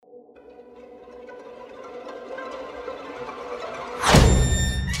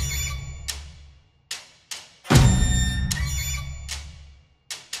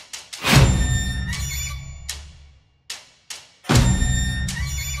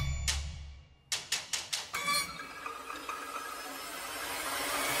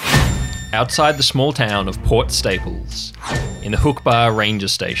Outside the small town of Port Staples, in the Hookba Ranger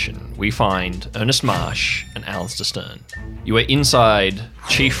Station, we find Ernest Marsh and Allister Stern. You are inside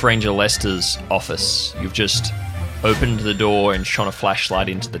Chief Ranger Allister's office. You've just opened the door and shone a flashlight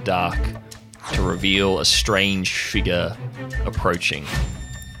into the dark to reveal a strange figure approaching.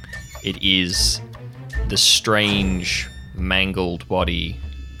 It is the strange, mangled body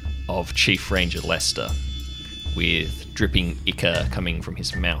of Chief Ranger Allister, with dripping ichor coming from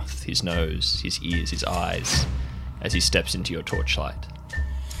his mouth, his nose, his ears, his eyes, as he steps into your torchlight.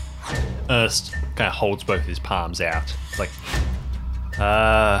 Ernest kind of holds both his palms out. It's like,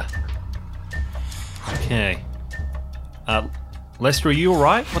 okay. Lester, are you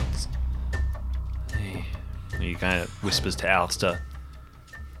alright? What's... He kind of whispers to Allister.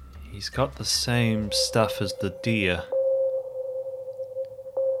 He's got the same stuff as the deer.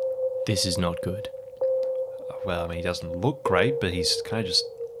 This is not good. Well, I mean, he doesn't look great, but he's kind of just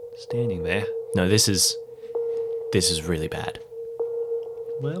standing there. No, this is really bad.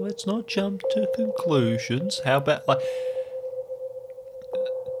 Well, let's not jump to conclusions. How about, like...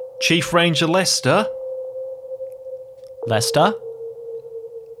 Chief Ranger Lester? Lester?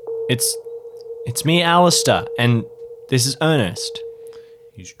 It's me, Allister, and this is Ernest.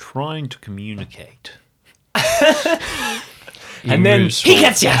 He's trying to communicate. And then he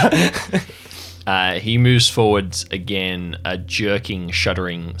gets you! He moves forwards again, a jerking,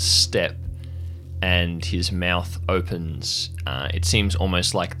 shuddering step, and his mouth opens. It seems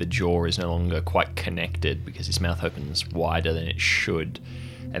almost like the jaw is no longer quite connected because his mouth opens wider than it should,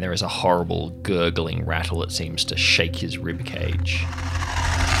 and there is a horrible gurgling rattle that seems to shake his ribcage.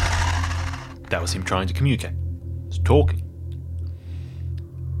 That was him trying to communicate. He's talking.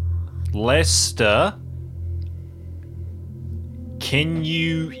 Lester, can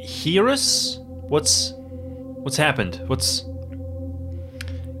you hear us? What's happened?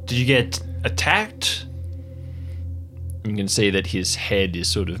 Did you get attacked? You can see that his head is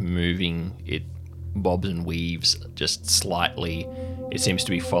sort of moving. It bobs and weaves just slightly. It seems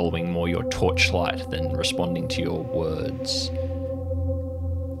to be following more your torchlight than responding to your words.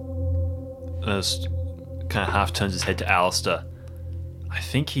 Ernest kind of half turns his head to Allister. I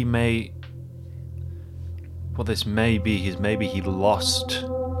think he may... What this may be is maybe he lost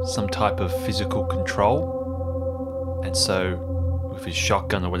some type of physical control, and so with his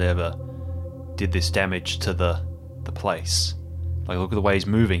shotgun or whatever did this damage to the place. Like, look at the way he's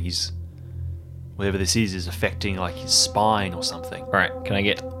moving. He's... Whatever this is affecting, like, his spine or something. Alright, can I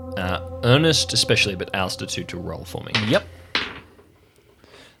get Ernest especially, but Allister too, to roll for me? Yep.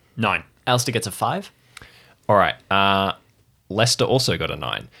 9. Allister gets a 5. Alright, Lester also got a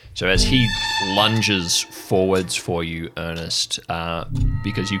 9. So as he lunges forwards for you, Ernest,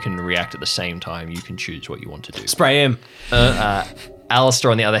 because you can react at the same time, you can choose what you want to do. Spray him. Alistair,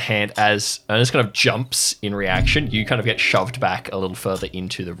 on the other hand, as Ernest kind of jumps in reaction, you kind of get shoved back a little further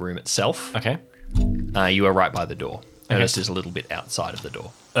into the room itself. Okay. You are right by the door. Ernest is a little bit outside of the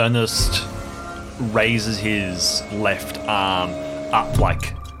door. Ernest raises his left arm up,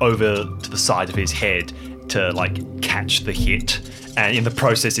 like, over to the side of his head to, like, catch the hit, and in the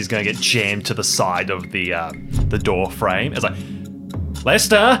process he's going to get jammed to the side of the door frame. It's like,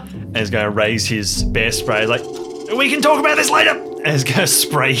 Lester! And he's going to raise his bear spray. He's like, we can talk about this later! And he's going to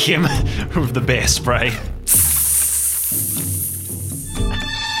spray him with the bear spray.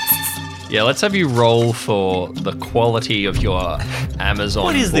 Yeah, let's have you roll for the quality of your Amazon.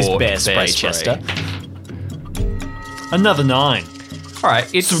 What is this bought bear spray, Chester? Another 9. All right,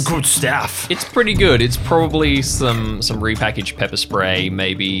 it's Some good stuff. It's pretty good. It's probably some repackaged pepper spray,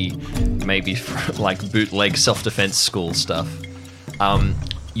 maybe for, like, bootleg self-defense school stuff.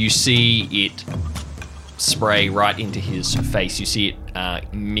 You see it spray right into his face. You see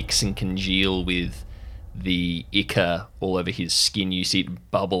it mix and congeal with the ichor all over his skin. You see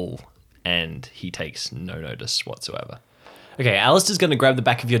it bubble, and he takes no notice whatsoever. Okay, Allister's going to grab the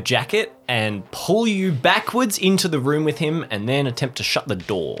back of your jacket and pull you backwards into the room with him and then attempt to shut the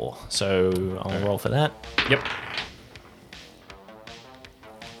door. So I'll roll for that. Yep.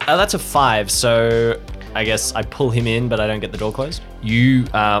 That's a 5, so I guess I pull him in, but I don't get the door closed. You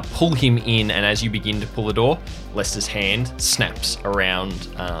pull him in, and as you begin to pull the door, Lester's hand snaps around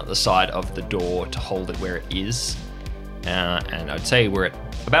the side of the door to hold it where it is. And I'd say we're at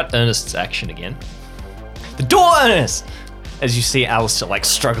about Ernest's action again. The door, Ernest! As you see Allister, like,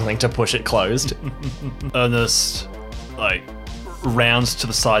 struggling to push it closed. Ernest, like, rounds to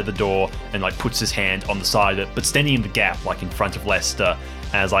the side of the door and, like, puts his hand on the side of it, but standing in the gap, like, in front of Lester,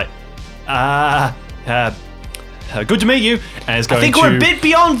 and is like, good to meet you. And is going I think we're a bit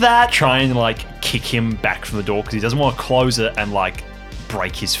beyond that. Try and, like, kick him back from the door because he doesn't want to close it and, like,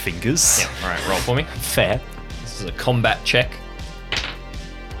 break his fingers. Yeah. All right, roll for me. Fair. This is a combat check.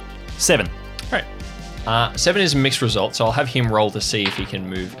 7. All right. 7 is a mixed result, so I'll have him roll to see if he can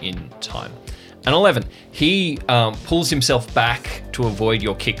move in time. An 11. He pulls himself back to avoid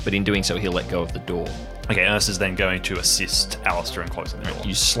your kick, but in doing so, he'll let go of the door. Okay, Ernest is then going to assist Allister in closing the door.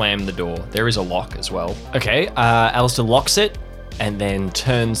 You slam the door. There is a lock as well. Okay, Allister locks it and then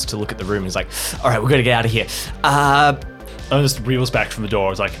turns to look at the room and is like, all right, we've got to get out of here. Ernest reels back from the door.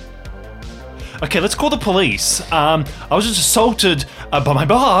 He's like, okay, let's call the police. I was just assaulted by my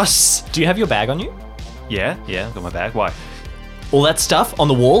boss. Do you have your bag on you? Yeah, I've got my bag. Why? All that stuff on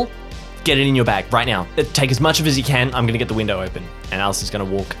the wall, get it in your bag right now. Take as much of it as you can. I'm going to get the window open. And Alistair's going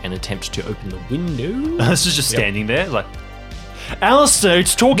to walk and attempt to open the window. Ernest is just standing there like, Allister,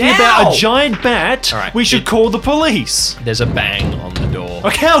 it's talking about a giant bat. All right, we should call the police. There's a bang on the door.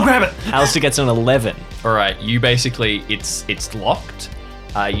 Okay, I'll grab it. Alistair gets an 11. All right, you basically, it's locked.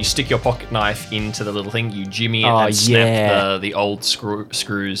 You stick your pocket knife into the little thing, you jimmy it and snap the old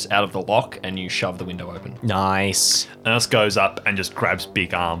screws out of the lock, and you shove the window open. Nice. Ernest goes up and just grabs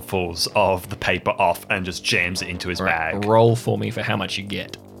big armfuls of the paper off and just jams it into his bag. Roll for me for how much you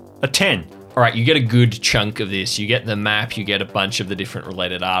get. A 10. All right, you get a good chunk of this. You get the map, you get a bunch of the different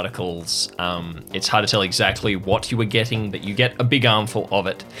related articles. It's hard to tell exactly what you were getting, but you get a big armful of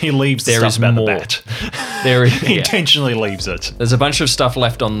it. He leaves the stuff about the bat. He intentionally leaves it. There's a bunch of stuff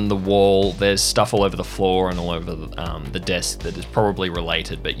left on the wall. There's stuff all over the floor and all over the desk that is probably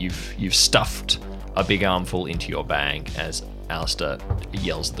related, but you've stuffed a big armful into your bag as Allister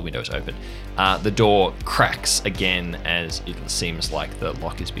yells that the window's open. The door cracks again as it seems like the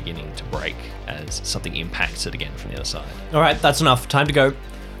lock is beginning to break as something impacts it again from the other side. All right, that's enough. Time to go.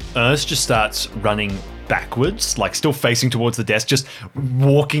 Ernest just starts running backwards, like still facing towards the desk, just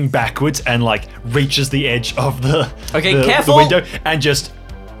walking backwards and like reaches the edge of the window and just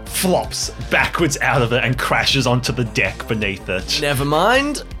flops backwards out of it and crashes onto the deck beneath it. Never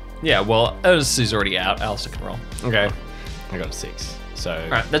mind. Yeah, well, Ernest is already out. Allister can roll. Okay. I got a 6. So. All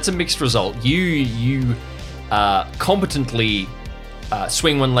right, that's a mixed result. You competently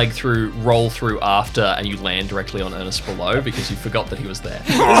swing one leg through, roll through after, and you land directly on Ernest below because you forgot that he was there.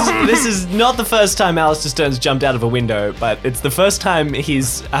 This is not the first time Allister Stern's jumped out of a window, but it's the first time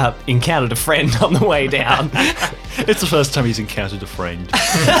he's encountered a friend on the way down. It's the first time he's encountered a friend.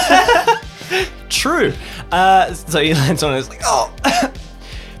 True. So he lands on it. It's like, oh,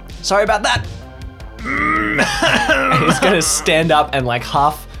 sorry about that. And he's gonna stand up and like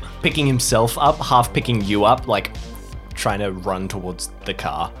half picking himself up, half picking you up, like trying to run towards the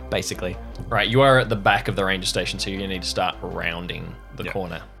car, basically. Right, you are at the back of the ranger station, so you're gonna need to start rounding the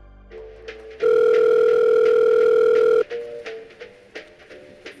corner.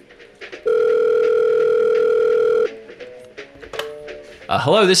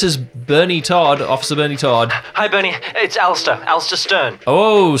 Hello, this is Bernie Todd, Officer Bernie Todd. Hi, Bernie. It's Allister Stern.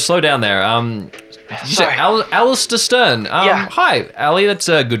 Oh, slow down there. Did you say Allister Stern? Yeah. Hi, Ali. That's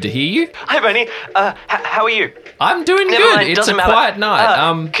good to hear you. Hi, Bernie. How are you? I'm doing Never good. mind, It's doesn't a matter. quiet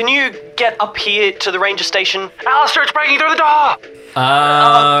night. Can you get up here to the ranger station? Allister, it's breaking through the door!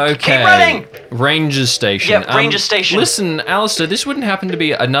 Okay. Keep running! Ranger station. Yep, ranger station. Listen, Allister, this wouldn't happen to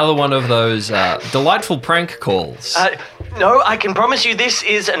be another one of those delightful prank calls. No, I can promise you this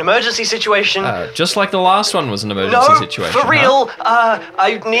is an emergency situation. Just like the last one was an emergency situation. For real.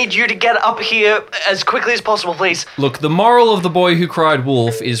 I need you to get up here as quickly as possible, please. Look, the moral of The Boy Who Cried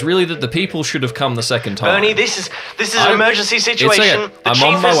Wolf is really that the people should have come the second time. Bernie, this is an emergency situation. I'm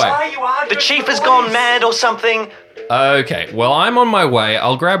on my way. The chief has gone mad or something. Okay, well, I'm on my way.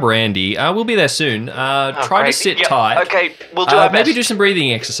 I'll grab Randy. We'll be there soon. Try to sit tight. Okay, we'll do our best. Maybe do some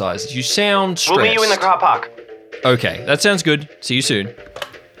breathing exercises. You sound stressed. We'll meet you in the car park. Okay, that sounds good. See you soon.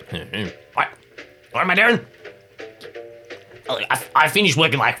 What am I doing? I finished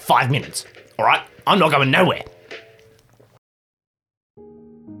work in like 5 minutes. All right? I'm not going nowhere.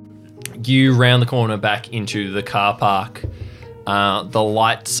 You round the corner back into the car park. The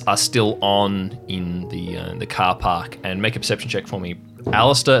lights are still on in the car park, and make a perception check for me.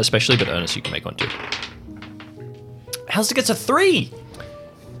 Allister especially, but Ernest, you can make one too. Allister gets a 3.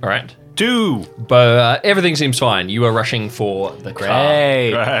 All right. 2. But everything seems fine. You are rushing for the car.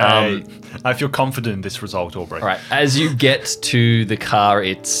 Great. I feel confident in this result, Aubrey. All right. As you get to the car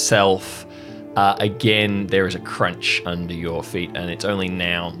itself, again, there is a crunch under your feet, and it's only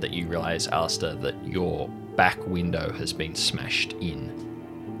now that you realize, Allister, that your back window has been smashed in.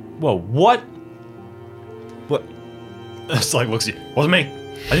 Whoa, what? What? It's like, looks at you. Wasn't me.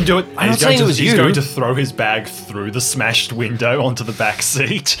 I didn't do it. I'm not saying it was you. He's going to throw his bag through the smashed window onto the back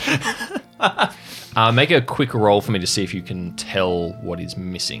seat. Make a quick roll for me to see if you can tell what is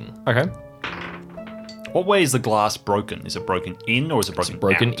missing. Okay. What way is the glass broken? Is it broken in or is it broken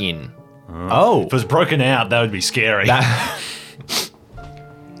Broken out? in. Oh. If it was broken out, that would be scary.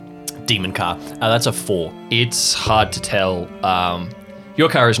 Demon car. That's a 4. It's hard to tell. Your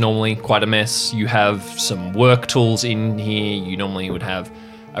car is normally quite a mess. You have some work tools in here. You normally would have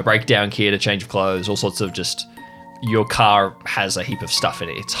a breakdown kit, a change of clothes, all sorts of just... Your car has a heap of stuff in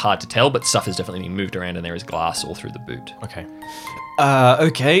it. It's hard to tell, but stuff is definitely being moved around and there is glass all through the boot. Okay.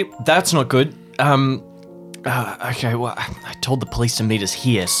 Okay, that's not good. Okay, well, I told the police to meet us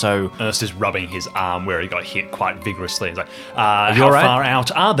here, so... Ernest is rubbing his arm where he got hit quite vigorously. He's like, you how all right? far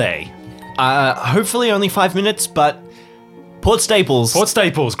out are they? Hopefully only 5 minutes, but... Port Staples. Port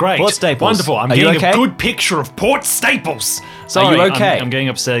Staples, great. Port Staples. Wonderful. I'm Are you getting okay? a good picture of Port Staples. Sorry, Are you okay? I'm getting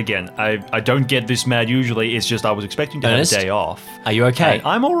upset again. I don't get this mad usually. It's just I was expecting to Ernest? have a day off. Are you okay?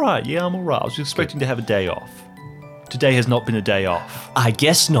 I'm all right. Yeah, I'm all right. I was expecting to have a day off. Today has not been a day off. I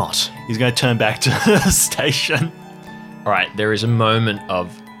guess not. He's going to turn back to the station. All right, there is a moment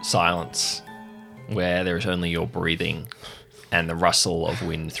of silence where there is only your breathing and the rustle of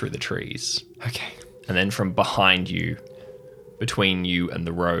wind through the trees. Okay. And then from behind you, between you and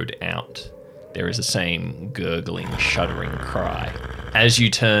the road out, there is the same gurgling, shuddering cry. As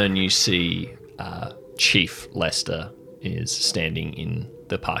you turn, you see Chief Lester is standing in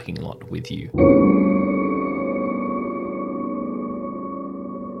the parking lot with you.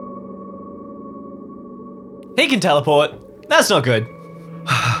 He can teleport. That's not good.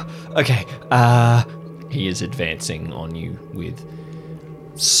 Okay, He is advancing on you with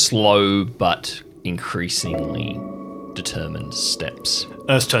slow but increasingly determined steps.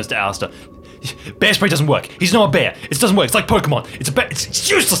 Ernest turns to Allister. Bear spray doesn't work. He's not a bear. It doesn't work. It's like Pokemon. It's a bear. It's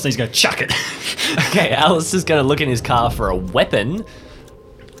useless. And he's going to chuck it. okay, Alistair's gonna look in his car for a weapon.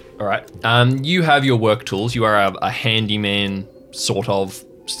 All right. You have your work tools. You are a handyman, sort of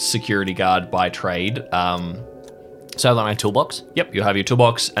security guard by trade. So like my toolbox? Yep, you'll have your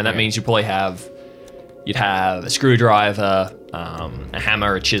toolbox, and that means you probably you'd have a screwdriver, a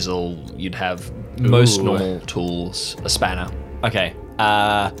hammer, a chisel. You'd have most normal tools, a spanner. Okay,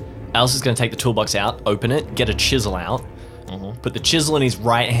 Alistair's gonna take the toolbox out, open it, get a chisel out, put the chisel in his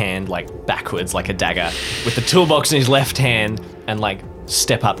right hand, like backwards, like a dagger, with the toolbox in his left hand, and like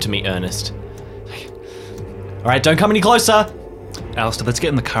step up to meet Ernest. All right, don't come any closer. Allister, let's get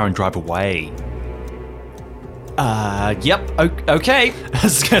in the car and drive away. Yep, okay.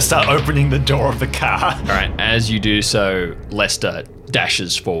 Ernest's going to start opening the door of the car. All right, as you do so, Lester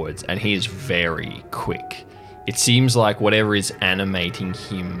dashes forwards, and he is very quick. It seems like whatever is animating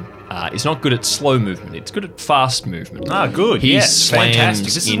him is not good at slow movement. It's good at fast movement. Ah, good. He Yes, slams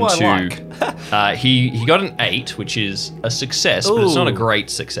fantastic. This is what I into. He got an 8, which is a success, but it's not a great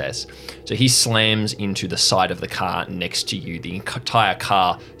success. So he slams into the side of the car next to you. The entire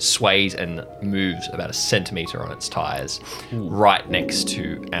car sways and moves about a centimetre on its tyres, right next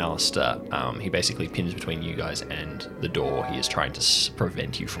to Allister. He basically pins between you guys and the door. He is trying to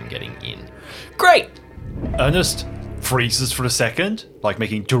prevent you from getting in. Great. Ernest freezes for a second, like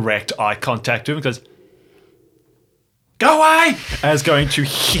making direct eye contact to him, and goes, "Go away!" And is going to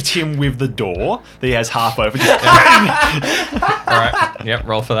hit him with the door that he has half open. Just bang! All right. Yep.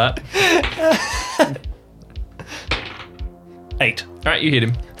 Roll for that. 8. All right. You hit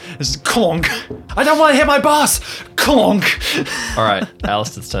him. This is clonk. I don't want to hit my boss. Clonk. All right.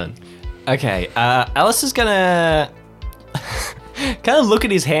 Alistair's turn. Okay, Alistair's gonna kind of look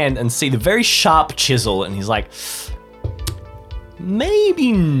at his hand and see the very sharp chisel, and he's like,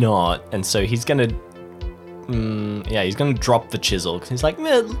 maybe not. And so he's gonna, he's gonna drop the chisel, because he's like,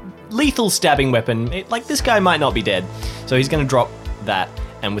 lethal stabbing weapon, like this guy might not be dead. So he's gonna drop that,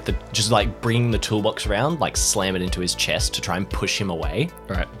 and with the, just like bringing the toolbox around, like slam it into his chest to try and push him away.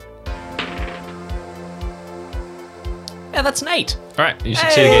 All right. Yeah, that's an 8. All right, you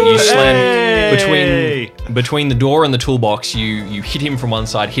succeed again. You slam between the door and the toolbox. You hit him from one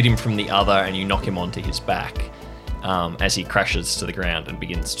side, hit him from the other, and you knock him onto his back as he crashes to the ground and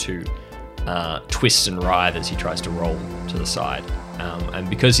begins to twist and writhe as he tries to roll to the side. And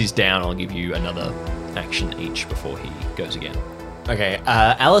because he's down, I'll give you another action each before he goes again. Okay,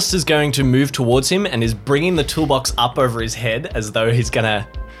 Alistair's going to move towards him and is bringing the toolbox up over his head as though he's gonna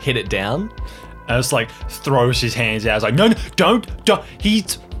hit it down. Ernest like throws his hands out. He's like, no, don't.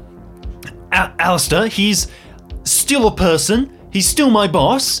 He's Allister. He's still a person. He's still my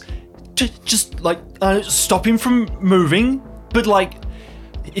boss. Just like stop him from moving. But like,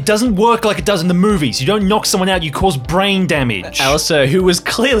 it doesn't work like it does in the movies. You don't knock someone out. You cause brain damage. Alistair, who was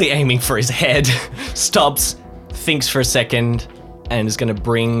clearly aiming for his head, stops, thinks for a second, and is going to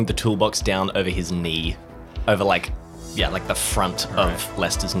bring the toolbox down over his knee. Over like the front of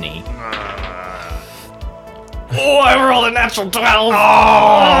Lester's knee. I rolled a natural 12!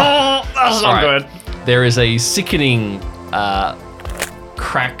 Oh, that's not good. There is a sickening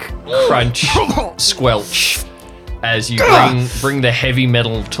crack, crunch, squelch as you bring the heavy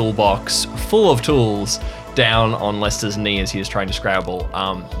metal toolbox full of tools down on Lester's knee as he is trying to scrabble.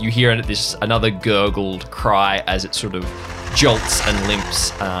 You hear another gurgled cry as it sort of jolts and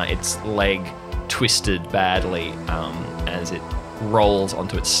limps, its leg twisted badly as it rolls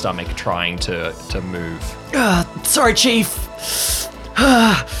onto its stomach trying to move. Sorry, Chief.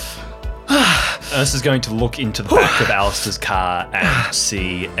 Ernest is going to look into the back of Allister's car and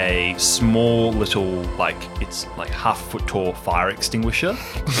see a small little, it's like half-foot tall fire extinguisher.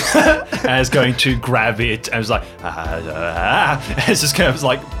 And is going to grab it and is like, and it's just kind of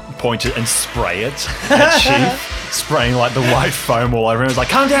like point it and spray it at Chief, spraying like the white foam all over him. It's like,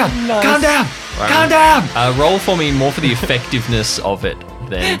 calm down, calm down, calm down. Roll for me more for the effectiveness of it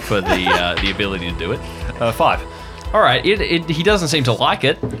than for the ability to do it. 5. All right, he doesn't seem to like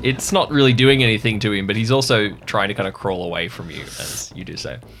it. It's not really doing anything to him, but he's also trying to kind of crawl away from you as you do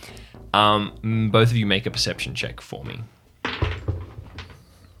so. Both of you make a perception check for me.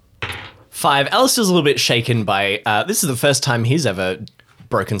 5. Allister's a little bit shaken by... this is the first time he's ever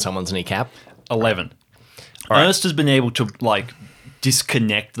broken someone's kneecap. 11. Right. Ernest has been able to,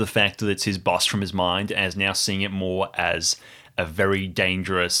 disconnect the fact that it's his boss from his mind and is now seeing it more as a very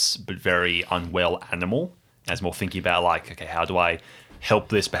dangerous but very unwell animal. As more thinking about, okay, how do I help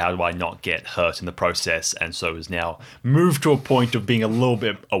this, but how do I not get hurt in the process? And so is now moved to a point of being a little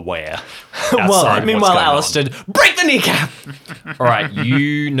bit aware. Meanwhile, Allister, break the kneecap! All right,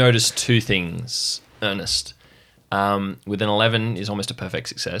 you notice 2 things, Ernest. With an 11 is almost a perfect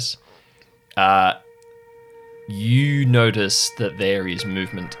success. You notice that there is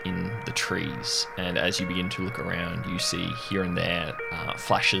movement in the trees, and as you begin to look around, you see here and there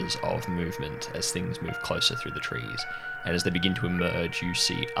flashes of movement as things move closer through the trees. And as they begin to emerge, you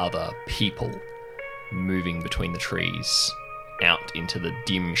see other people moving between the trees out into the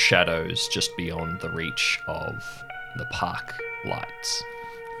dim shadows just beyond the reach of the park lights.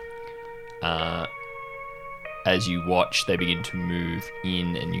 As you watch, they begin to move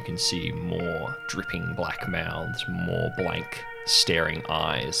in, and you can see more dripping black mouths, more blank, staring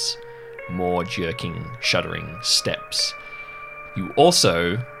eyes, more jerking, shuddering steps. You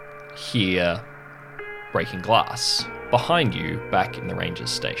also hear breaking glass behind you, back in the ranger's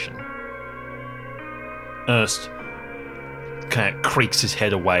station. Ernest kind of creaks his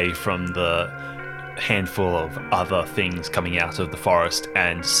head away from the handful of other things coming out of the forest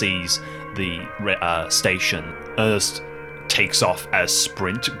and sees the station. Ernest takes off as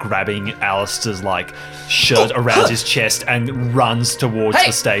sprint, grabbing Allister's shirt around his chest and runs towards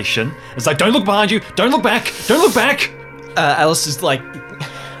the station. It's like, don't look behind you, don't look back, don't look back. Alistair's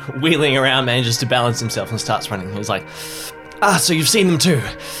wheeling around, manages to balance himself and starts running. He's like, so you've seen them too?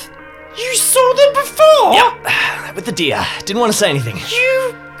 You saw them before? Yep, with the deer. Didn't want to say anything.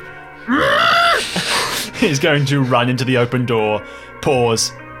 He's going to run into the open door,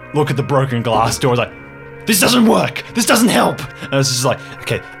 pause, look at the broken glass door, like, this doesn't work, this doesn't help. And it's just like,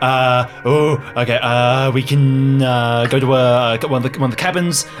 okay, we can go to one of the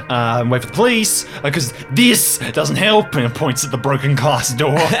cabins and wait for the police, because this doesn't help, and it points at the broken glass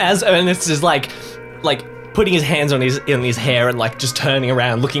door. As Ernest is putting his hands on his hair and just turning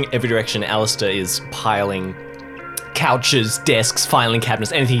around, looking every direction, Allister is piling couches, desks, filing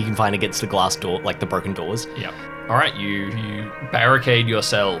cabinets, anything you can find against the glass door, the broken doors. Yeah. All right, you barricade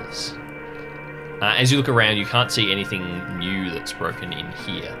yourselves. As you look around, you can't see anything new that's broken in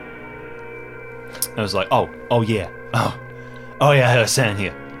here. I was like, oh yeah, I heard a sound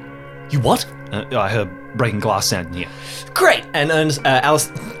here. You what? I heard breaking glass sound in here. Great. And Ernest, Alice,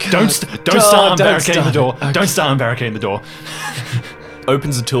 don't start unbarricading the door. Okay. Don't start unbarricading the door.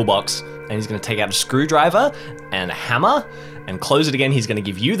 Opens the toolbox, and he's going to take out a screwdriver and a hammer and close it again. He's going to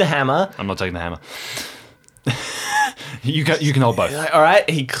give you the hammer. I'm not taking the hammer. You can hold both. All right.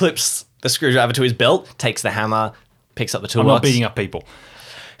 He clips the screwdriver to his belt, takes the hammer, picks up the toolbox. I'm not beating up people.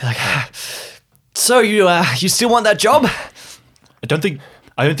 Like, so you still want that job? I don't think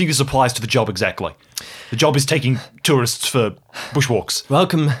this applies to the job exactly. The job is taking tourists for bushwalks.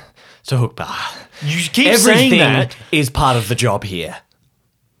 Welcome to Hookba. You keep saying that. Everything is part of the job here.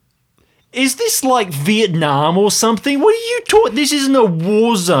 Is this like Vietnam or something? What are you talking? This isn't a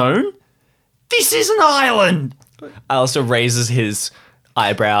war zone. This is an island. Allister raises his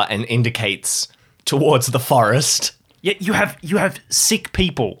eyebrow and indicates towards the forest. Yeah, you have sick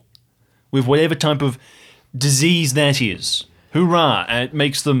people with whatever type of disease that is. Hoorah! And it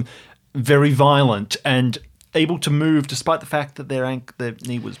makes them very violent and able to move despite the fact that their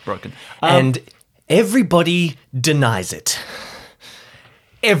knee was broken. And everybody denies it.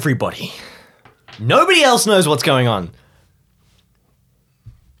 Everybody. Nobody else knows what's going on.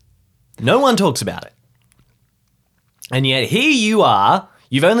 No one talks about it. And yet here you are.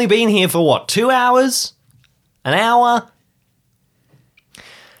 You've only been here for what, 2 hours? An hour?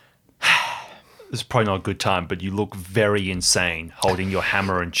 This is probably not a good time, but you look very insane holding your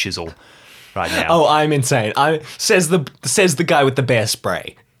hammer and chisel right now. Oh, I'm insane. Says the guy with the bear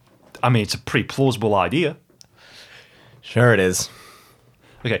spray. I mean, it's a pretty plausible idea. Sure it is.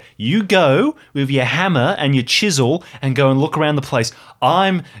 Okay, you go with your hammer and your chisel and go and look around the place.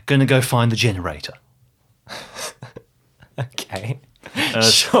 I'm going to go find the generator. Okay.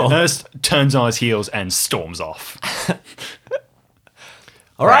 Sure. Ernest turns on his heels and storms off.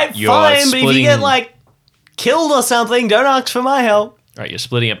 All right, you're fine, but if you splitting- get, killed or something, don't ask for my help. All right, you're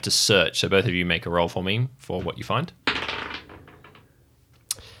splitting up to search, so both of you make a roll for me for what you find.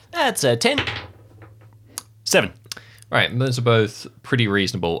 That's a 10. 7. All right, those are both pretty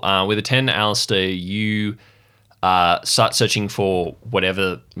reasonable. With a 10, Allister, you start searching for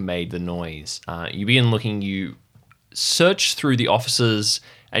whatever made the noise. You begin looking, you search through the offices,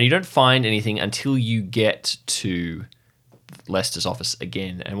 and you don't find anything until you get to Leicester's office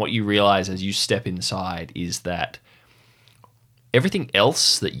again. And what you realize as you step inside is that everything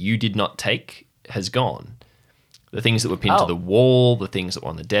else that you did not take has gone. The things that were pinned to the wall, the things that were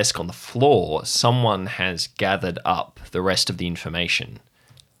on the desk, on the floor, someone has gathered up the rest of the information.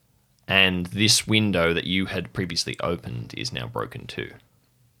 And this window that you had previously opened is now broken too.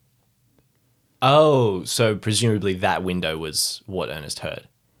 Oh, so presumably that window was what Ernest heard.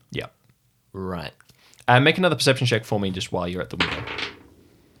 Yeah. Right. Make another perception check for me just while you're at the window.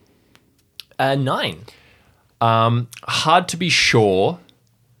 9. Hard to be sure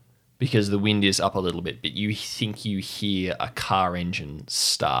because the wind is up a little bit, but you think you hear a car engine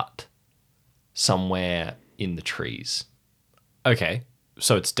start somewhere in the trees. Okay.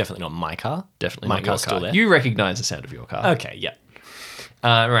 So it's definitely not my car? Definitely My not your car's still car. there? You recognize the sound of your car. Okay, yeah.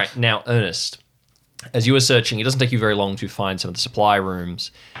 Right, now, Ernest, as you were searching, it doesn't take you very long to find some of the supply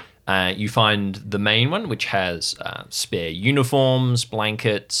rooms. You find the main one, which has spare uniforms,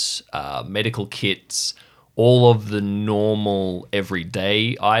 blankets, medical kits, all of the normal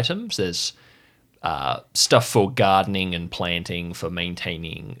everyday items. There's stuff for gardening and planting, for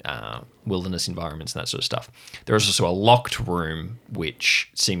maintaining wilderness environments and that sort of stuff. There is also a locked room, which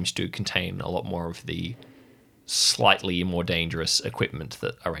seems to contain a lot more of the slightly more dangerous equipment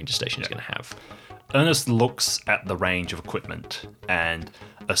that a ranger station is going to have. Ernest looks at the range of equipment and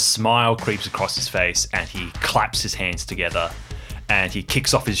a smile creeps across his face and he claps his hands together and he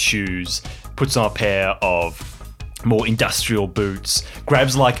kicks off his shoes, puts on a pair of more industrial boots,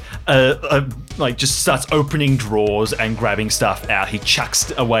 grabs just starts opening drawers and grabbing stuff out. He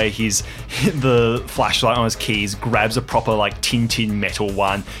chucks away the flashlight on his keys, grabs a proper Tintin metal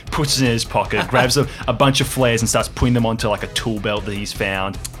one, puts it in his pocket, grabs a bunch of flares and starts putting them onto a tool belt that he's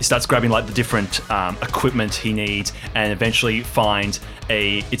found. He starts grabbing the different equipment he needs and eventually finds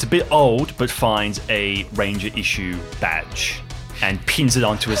it's a bit old, but finds a Ranger issue badge and pins it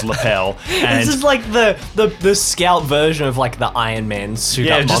onto his lapel. And This is like the scout version of the Iron Man suit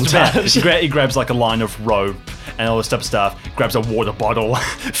up just montage. about. He grabs a line of rope and all this type of stuff, grabs a water bottle,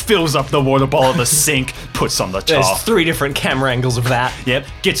 fills up the water bottle at the sink, puts on the top. There's 3 different camera angles of that. Yep,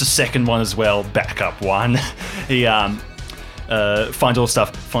 gets a second one as well, backup one. He finds all the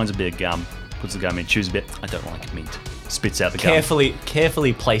stuff, finds a bit of gum, puts the gum in, chews a bit. I don't like mint. Spits out the gum.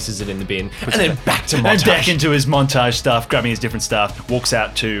 Carefully places it in the bin, and then back to montage. And back into his montage stuff, grabbing his different stuff, walks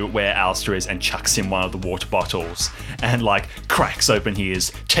out to where Allister is and chucks in one of the water bottles and cracks open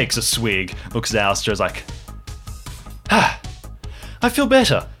his, takes a swig, looks at Allister, is I feel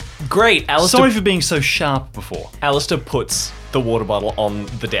better. Great, Allister. Sorry for being so sharp before. Allister puts the water bottle on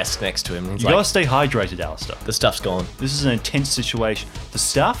the desk next to him. And he's You gotta stay hydrated, Allister. the stuff's gone. This is an intense situation. The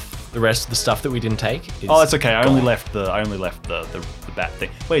stuff? The rest of the stuff that we didn't take is Oh, it's okay. I only gone. left the bat thing.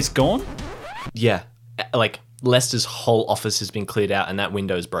 Wait, it's gone? Yeah. Lester's whole office has been cleared out and that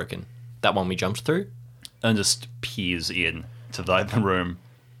window's broken. That one we jumped through. Ernest peers in to the room,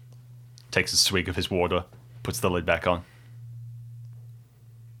 takes a swig of his water, puts the lid back on.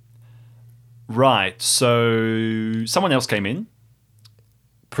 Right, so someone else came in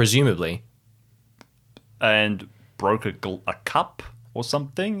Presumably. and broke a cup or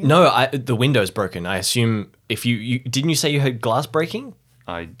something. No, the window's broken. I assume if you didn't you say you heard glass breaking?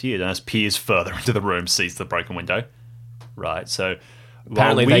 I did. Ernest peers further into the room, sees the broken window. Right, so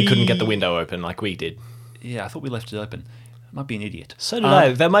Apparently they couldn't get the window open like we did. Yeah, I thought we left it open. Might be an idiot. So did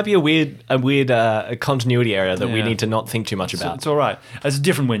I. That might be a weird continuity error that we need to not think too much about. It's all right. There's a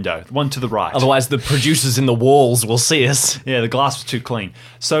different window, one to the right. Otherwise, the producers in the walls will see us. Yeah, the glass was too clean.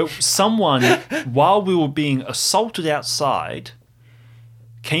 So someone, while we were being assaulted outside,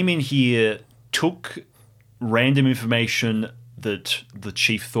 came in here, took random information that the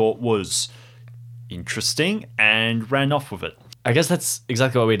chief thought was interesting, and ran off with it. I guess that's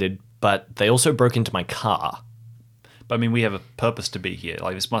exactly what we did, but they also broke into my car. But I mean, we have a purpose to be here.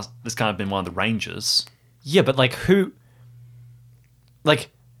 Like, this can't have been one of the rangers. Yeah, but like who... Like,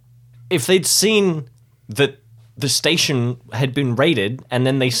 if they'd seen that the station had been raided, and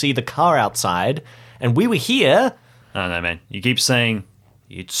then they see the car outside, and we were here... I don't know, man. You keep saying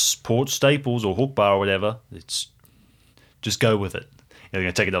it's Port Staples or Hookba or whatever. It's... Just go with it. They're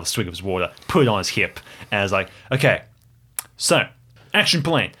going to take another swig of his water, put it on his hip, and I was like, okay, so, action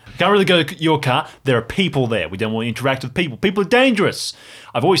plan. Can't really go to your car. There are people there. We don't want to interact with people. People are dangerous.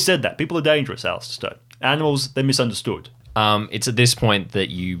 I've always said that. People are dangerous, Allister Stern. Animals, they're misunderstood. It's at this point that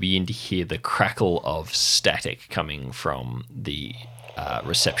you begin to hear the crackle of static coming from the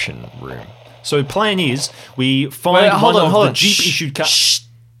reception room. So plan is, we find hold on. the Jeep-issued car... Shh.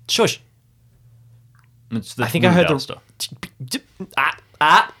 Shush. I think I heard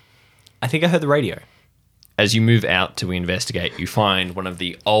I think I heard the radio. As you move out to investigate, you find one of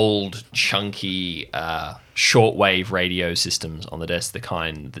the old, chunky, shortwave radio systems on the desk, the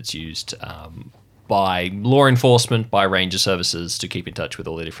kind that's used by law enforcement, by ranger services to keep in touch with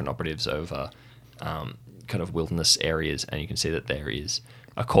all the different operatives over kind of wilderness areas, and you can see that there is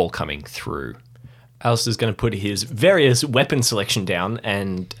a call coming through. Allister's going to put his various weapon selection down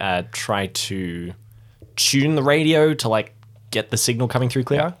and try to tune the radio to, like, get the signal coming through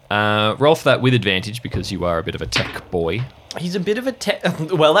clear. Roll for that with advantage because you are a bit of a tech boy. He's a bit of a tech...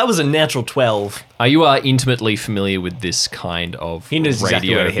 Well, that was a natural 12. You are intimately familiar with this kind of He knows radio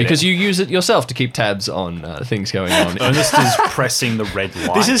exactly where to hit because it. you use it yourself to keep tabs on things going on. Ernest is pressing the red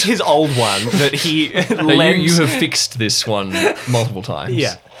light. This is his old one that he lends... You have fixed this one multiple times.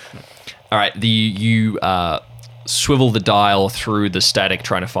 Yeah. All right, you swivel the dial through the static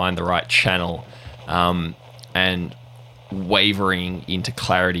trying to find the right channel, and wavering into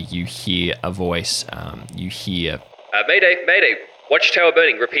clarity, you hear a voice. You hear... Mayday, Mayday, watchtower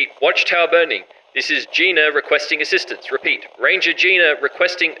burning. Repeat, watchtower burning. This is Gina requesting assistance. Repeat, Ranger Gina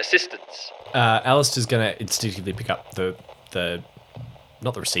requesting assistance. Allister's going to instinctively pick up the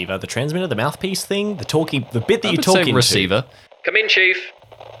not the receiver, the transmitter, the mouthpiece thing, the bit that you're talking to. Receiver. Come in, Chief.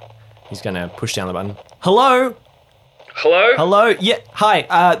 He's going to push down the button. Hello? Hello? Hello? Yeah,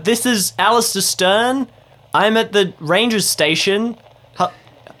 hi. This is Allister Stern. I'm at the Rangers station.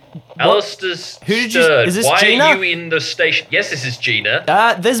 Allister Who did you... Stern. Is this Why Gina? are you in the station? Yes, this is Gina.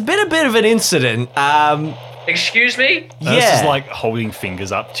 There's been a bit of an incident. Excuse me? Ernest is like holding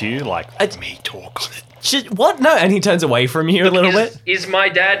fingers up to you, like, let me talk on it. What? No, and he turns away from you a little bit. Is my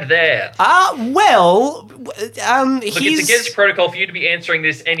dad there? Well, Look, it's against protocol for you to be answering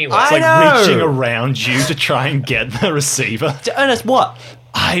this anyway. I It's like know. reaching around you to try and get the receiver. Ernest, what?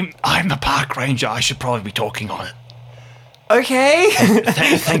 I'm the park ranger. I should probably be talking on it. Okay.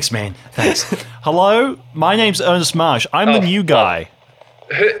 Thanks, man. Thanks. Hello, my name's Ernest Marsh. I'm the new guy.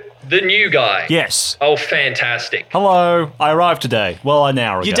 The new guy? Yes. Oh, fantastic. Hello, I arrived today. Well, an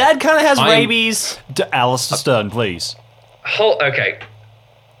hour ago. Your dad kind of has rabies. Allister Stern, please. Okay.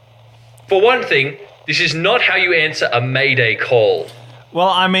 For one thing, this is not how you answer a Mayday call. Well,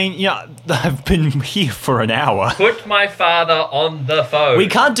 I mean, yeah, I've been here for an hour. Put my father on the phone. We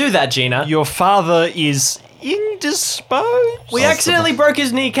can't do that, Gina. Your father is indisposed? We accidentally broke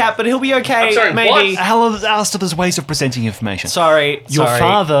his kneecap, but he'll be okay. I'm sorry, maybe. what? Alistair, there's ways of presenting information. Sorry. Your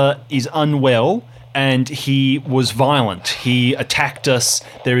father is unwell and he was violent. He attacked us.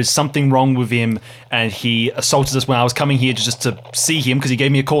 There is something wrong with him and he assaulted us when I was coming here just to see him because he gave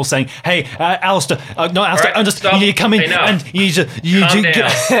me a call saying, hey, Alistair, not Alistair, Right, you need to come in and you need to... Calm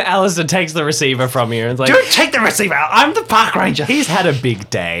down. Alistair takes the receiver from you and is like, Don't take the receiver out. I'm the park ranger. he's had a big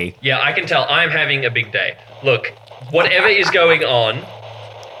day. Yeah, I can tell. I'm having a big day. Look, whatever is going on,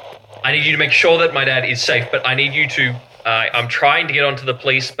 I need you to make sure that my dad is safe, but I need you to... I'm trying to get onto the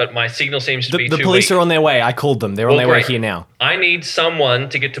police, but my signal seems to be too The police weak. are on their way. I called them. They're on their way great. here now. I need someone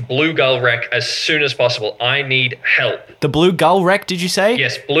to get to Blue Gull Wreck as soon as possible. I need help. The Blue Gull wreck, did you say?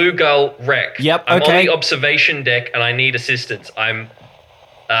 Yes, Blue Gull Wreck. Yep, I'm okay. on the observation deck and I need assistance. I'm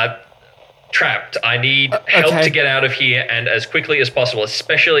trapped. I need help okay. to get out of here and as quickly as possible,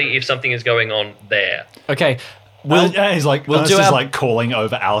 especially if something is going on there. Okay. He's like, we'll Ernest do is our- like calling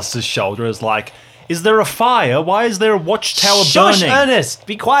over Alistair's shoulder is like, is there a fire? Why is there a watchtower Shush, burning? Ernest,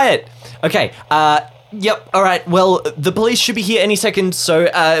 be quiet. Okay, Yep, alright, well, the police should be here any second, so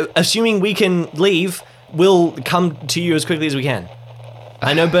assuming we can leave, we'll come to you as quickly as we can.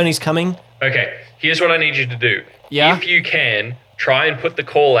 I know Bernie's coming. Okay, here's what I need you to do. Yeah? If you can, try and put the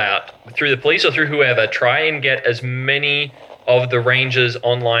call out through the police or through whoever. Try and get as many of the rangers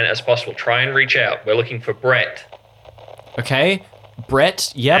online as possible. Try and reach out. We're looking for Brett Okay,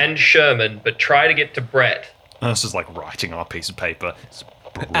 Brett, yep. and Sherman, but try to get to Brett. This is like writing on a piece of paper. It's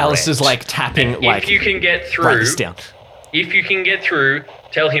Alistair's like tapping, And like, if you can get write through, this down.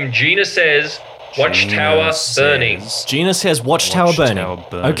 Tell him Gina says Watchtower burning. Gina says Watchtower burning. Watchtower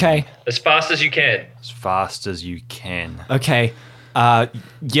burning. Okay, As fast as you can. As fast as you can. okay.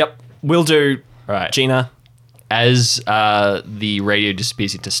 Yep, we'll do. Right. Gina. As the radio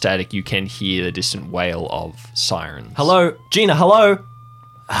disappears into static, you can hear the distant wail of sirens. Hello? Gina, hello?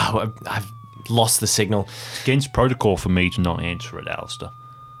 Oh, I've lost the signal. It's against protocol for me to not answer it, Allister.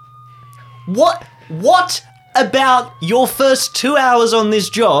 What about your first 2 hours on this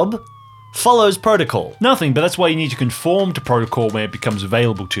job follows protocol? Nothing, but that's why you need to conform to protocol when it becomes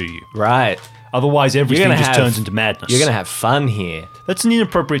available to you. Right. Otherwise, everything just turns into madness. You're going to have fun here. That's an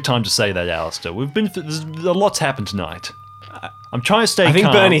inappropriate time to say that, Allister. A lot's happened tonight. I'm trying to stay calm. I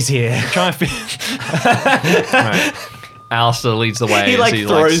think Bernie's here. I'm trying to Right. Alistair leads the way. He as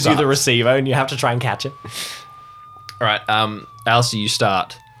throws you starts. the receiver and you have to try and catch it. All right, Alistair, you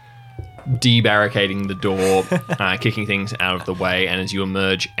start debarricading the door, kicking things out of the way, and as you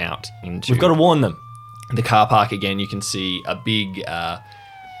emerge out into We've got to warn them. the car park again, you can see a big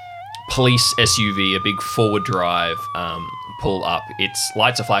police SUV, a big forward drive, pull up. Its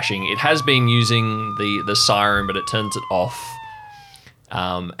lights are flashing. It has been using the siren, but it turns it off.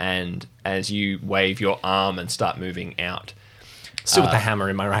 And as you wave your arm and start moving out, Still with the hammer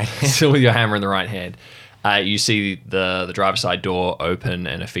in my right hand. still with your hammer in the right hand, you see the driver's side door open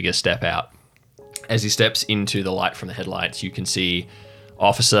and a figure step out. As he steps into the light from the headlights, you can see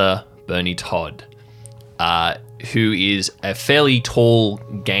Officer Bernie Todd, who is a fairly tall,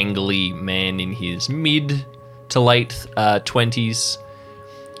 gangly man in his mid to late 20s.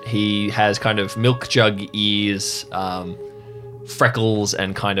 He has kind of milk jug ears, freckles,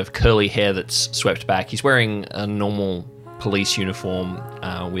 and kind of curly hair that's swept back. He's wearing a normal police uniform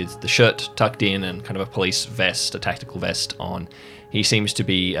with the shirt tucked in and kind of a police vest, a tactical vest on. He seems to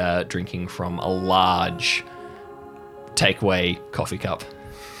be drinking from a large takeaway coffee cup.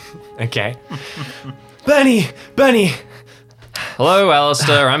 Okay. Bernie! Hello,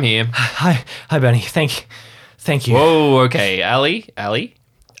 Alistair. I'm here. Hi, Bernie. Thank you. Whoa, okay. Ali,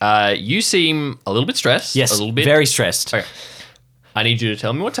 you seem a little bit stressed. Yes, a little bit. very stressed. Okay. I need you to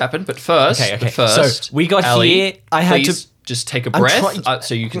tell me what's happened, but first, Okay. first, So we got Ali, here. I had please to. just take a I'm breath trying-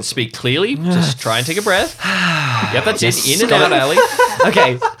 so you can speak clearly. Just try and take a breath. Yep, that's it. In and got out, it. Ali.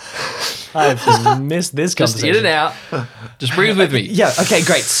 Okay. I've missed this Just conversation. in and out. Just breathe with me. Yeah. Okay.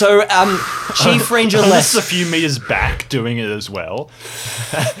 Great. So, Chief Ranger Just a Lester. few meters back doing it as well.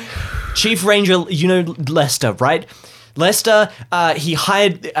 Chief Ranger, you know Lester, right? Lester, he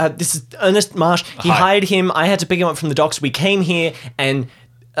hired. This is Ernest Marsh. He hired him. I had to pick him up from the docks. We came here and.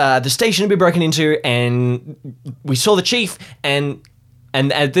 The station had been broken into, and we saw the chief, and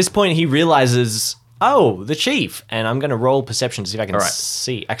at this point he realizes, oh, the chief, and I'm going to roll perception to see if I can right.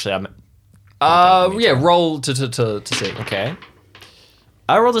 see. Actually, I'm. Roll to see. Okay.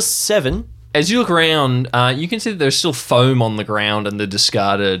 I rolled a 7. As you look around, you can see that there's still foam on the ground and the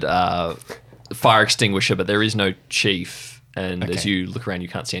discarded fire extinguisher, but there is no chief. And as you look around, you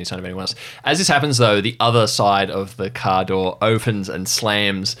can't see any sign of anyone else. As this happens, though, the other side of the car door opens and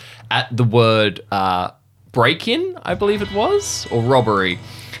slams at the word break-in, I believe it was, or robbery.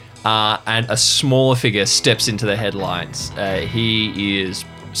 And a smaller figure steps into the headlights. He is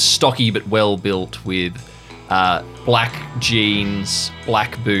stocky but well-built with black jeans,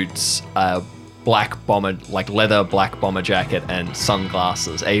 black boots, black bomber, like leather black bomber jacket, and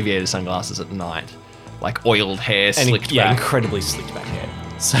sunglasses, aviator sunglasses at night. Like oiled hair, slicked back. Incredibly slicked back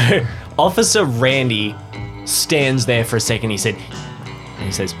hair. So, Officer Randy stands there for a second. He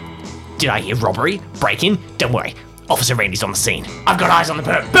says, "Did I hear robbery? Break-in? Don't worry. Officer Randy's on the scene. I've got eyes on the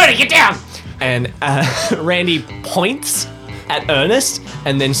perp. Bernie, get down!" And Randy points at Ernest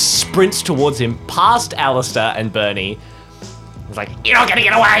and then sprints towards him past Allister and Bernie. He's like, "You're not gonna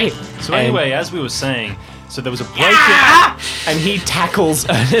get away!" So anyway, as we were saying, so there was a break-in. Ah! And he tackles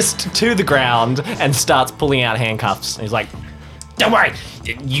Ernest to the ground and starts pulling out handcuffs. And he's like, "Don't worry,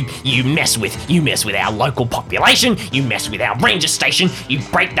 you mess with our local population, you mess with our ranger station, you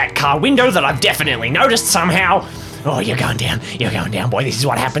break that car window that I've definitely noticed somehow. Oh, you're going down, boy. This is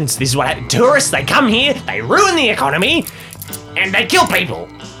what happens. Tourists, they come here, they ruin the economy, and they kill people.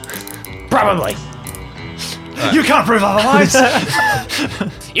 Probably. You can't prove otherwise.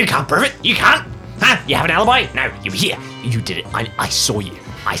 You can't prove it. You can't. Huh? You have an alibi? No, you were here. You did it. I saw you.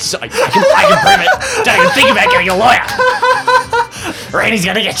 I can prove it. Don't even think about getting a lawyer. Randy's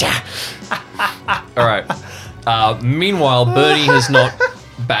gonna get you. All right. Meanwhile, Bernie has not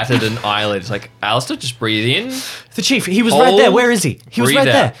batted an eyelid. It's like, Allister, just breathe in. The chief, he was right there. Where is he? He was breathe right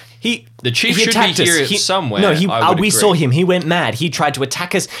out. there. The chief he should attacked be us. here somewhere. No, I would we agree. saw him. He went mad. He tried to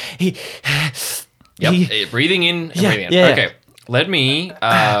attack us. Breathing in and breathing out. Yeah. Okay, let me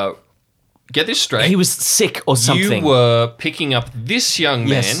get this straight. He was sick or something. You were picking up this young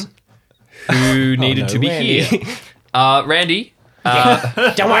man Yes. who needed to be Randy. here. Randy.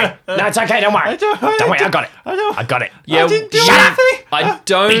 Don't worry. No, it's okay. Don't worry. Don't worry. I got it. I got it. Yeah, I didn't do Shut up. anything. I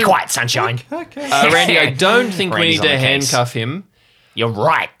don't. Be quiet, sunshine. Randy, I don't think we Randy's need to on the case. handcuff him. You're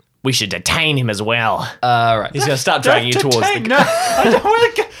right. We should detain him as well. Right. He's going to start dragging you towards the... No, I don't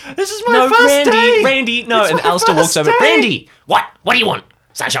want to go. This is my No, first Randy, day. Randy, no. It's And my Alistair walks first over. day. Randy! What? What do you want?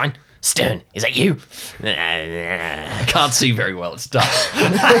 Sunshine? Stern, is that you? I can't see very well. It's dark.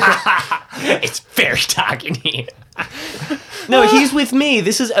 It's very dark in here. No, he's with me.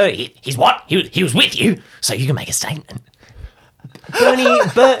 This is... He's what? He was with you, so you can make a statement.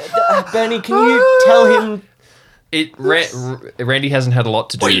 Bernie, can you tell him... Randy hasn't had a lot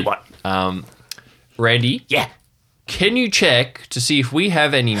to do. What do you want? Randy, Yeah. can you check to see if we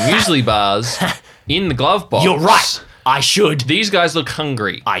have any muesli bars in the glove box? You're right. I should inspect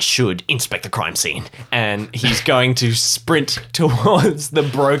the crime scene. And he's going to sprint towards the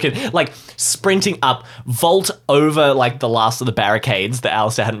broken... Like, sprinting up, vault over, like, the last of the barricades that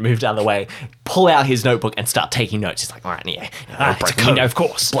Alistair hadn't moved out of the way, pull out his notebook and start taking notes. He's like, all right, yeah. Broken window, of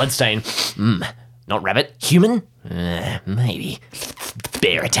course. Bloodstain. Not rabbit. Human? Maybe.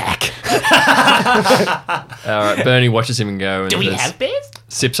 Bear attack. All right, Bernie watches him and go. And Do we just have bears?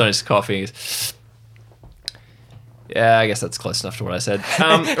 sips on his coffee. Yeah, I guess that's close enough to what I said.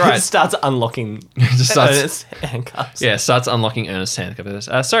 Right. Starts unlocking Just starts, Ernest's handcuffs. yeah, starts unlocking Ernest's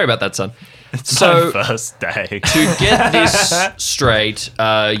handcuffs. Sorry about that, son. It's So- my first day. To get this straight,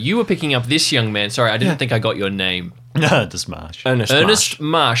 you were picking up this young man. Sorry, I didn't think I got your name. Ernest Marsh. Ernest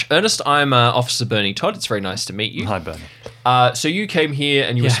Marsh. Ernest, I'm Officer Bernie Todd. It's very nice to meet you. Hi, Bernie. So you came here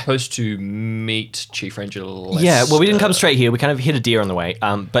and you were Yeah. supposed to meet Chief Ranger Lester. Yeah, well, we didn't come straight here. We kind of hit a deer on the way.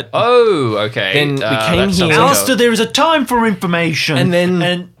 But Oh, okay. Then we came that sounds here- like a- Alistair, there is a time for information. And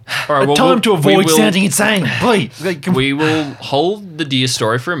then- All right, a well, time to we avoid will- sounding insane. Please. We will hold the deer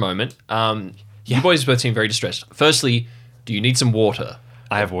story for a moment. You boys both seem very distressed. Firstly, do you need some water?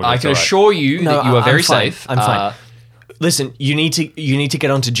 I have water. I it's can all right. assure you that you are I'm very fine. safe. I'm fine. Listen, you need to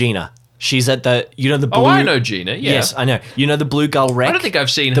get onto Gina. She's at the the blue. Oh, I know Gina. Yeah. Yes, I know. You know the Blue Gull wreck. I don't think I've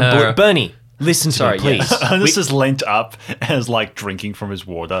seen the her. Bernie, listen to Sorry, me, please. yes. Ernest is leant up and is like drinking from his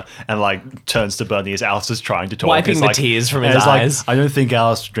water and like turns to Bernie as Alistair's trying to talk. Wiping It's the like- tears from and his it's like, eyes. I don't think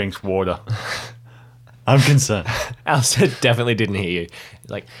Alistair drinks water. I'm concerned. Alistair definitely didn't hear you.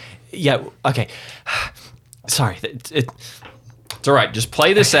 Like, yeah, okay. Sorry. It's all right. Just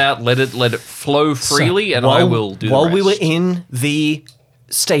play this out. Let it flow freely, and I will do the While we were rest. in the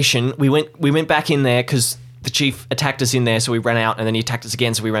station, we went back in there because the chief attacked us in there, so we ran out, and then he attacked us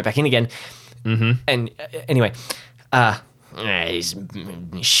again, so we went back in again. Mm-hmm. And anyway, His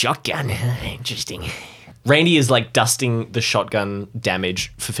shotgun. Interesting. Randy is like dusting the shotgun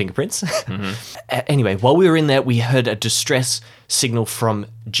damage for fingerprints. Anyway, while we were in there, we heard a distress signal from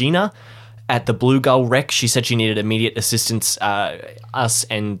Gina at the Blue Gull wreck. She said she needed immediate assistance, us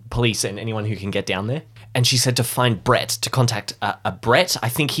and police and anyone who can get down there. And she said to find Brett, to contact a Brett. I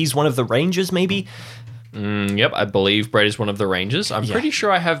think he's one of the rangers, maybe. Yep, I believe Brett is one of the rangers. I'm pretty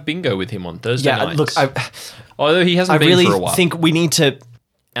sure I have bingo with him on Thursday Yeah, nights. look, although he hasn't I been really for a while. think we need to...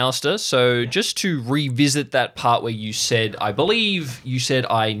 Alistair, so just to revisit that part where you said, I believe you said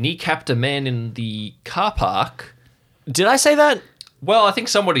I kneecapped a man in the car park. Did I say that? Well, I think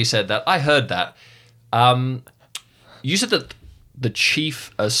somebody said that. I heard that. You said that the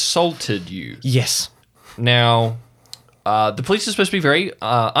chief assaulted you. Yes. Now, the police are supposed to be very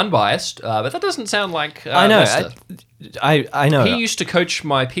unbiased, but that doesn't sound like I know. Lester. I know. He used to coach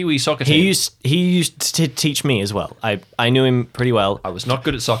my Pee-wee soccer team. He used to teach me as well. I knew him pretty well. I was not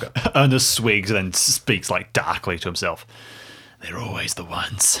good at soccer. Ernest swigs and then speaks like darkly to himself. They're always the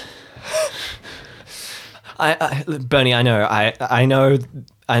ones. Bernie, I know. I know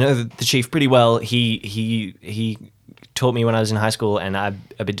the chief pretty well. He taught me when I was in high school, and I've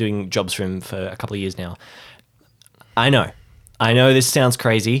been doing jobs for him for a couple of years now. I know this sounds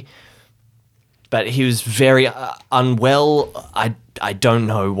crazy, but he was very unwell. I don't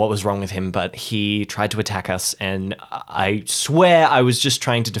know what was wrong with him, but he tried to attack us, and I swear I was just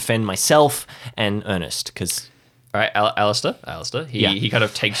trying to defend myself and Ernest, because All right, Allister. He kind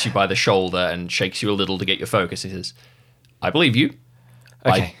of takes you by the shoulder and shakes you a little to get your focus. He says, I believe you.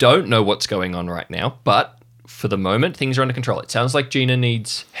 Okay. I don't know what's going on right now, but for the moment, things are under control. It sounds like Gina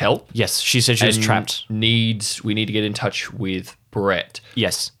needs help. Yes, she said she was and trapped. We need to get in touch with Brett.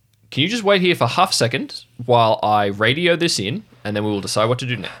 Yes. Can you just wait here for half a second while I radio this in, and then we will decide what to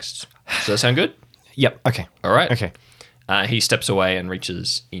do next? Does that sound good? Yep. Okay. All right. Okay. He steps away and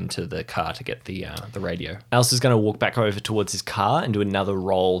reaches into the car to get the radio. Alistair's going to walk back over towards his car and do another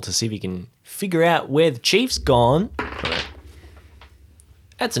roll to see if he can figure out where the chief's gone.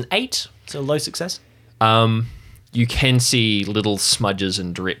 That's an 8, so low success. You can see little smudges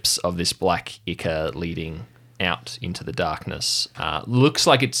and drips of this black ichor leading out into the darkness. Looks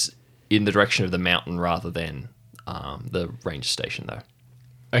like it's in the direction of the mountain rather than the ranger station, though.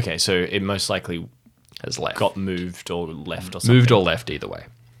 Okay, so it most likely Has left. got moved or left or something. Moved or left, either way.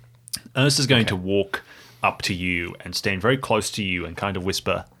 Ernest is going to walk up to you and stand very close to you and kind of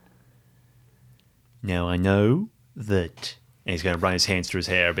whisper, now I know that... And he's going to run his hands through his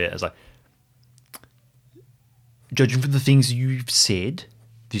hair a bit. It's like, judging from the things you've said,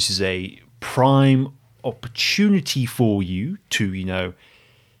 this is a prime opportunity for you to,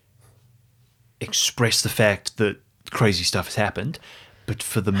 express the fact that crazy stuff has happened. But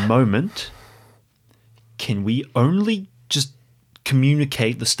for the moment, can we only just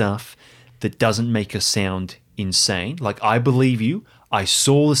communicate the stuff that doesn't make us sound insane? Like, I believe you. I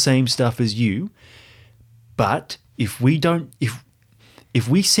saw the same stuff as you. But if we sound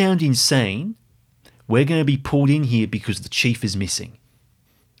insane, we're going to be pulled in here because the chief is missing.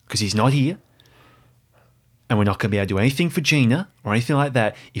 Because he's not here. And we're not going to be able to do anything for Gina or anything like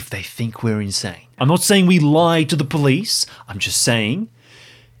that if they think we're insane. I'm not saying we lie to the police. I'm just saying,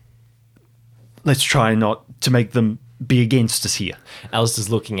 let's try not to make them be against us here. Alistair's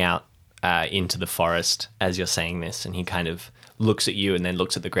looking out into the forest as you're saying this, and he kind of looks at you and then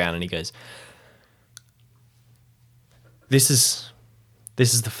looks at the ground and he goes, This is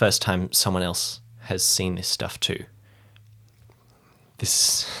the first time someone else has seen this stuff too.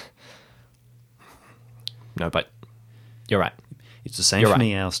 No, but you're right. It's the same You're for right.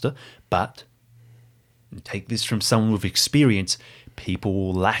 me, Allister. But take this from someone with experience. People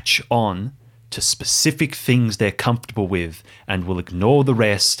will latch on to specific things they're comfortable with and will ignore the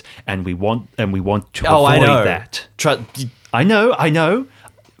rest. And we want to avoid that. I know.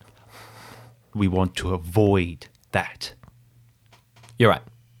 We want to avoid that. You're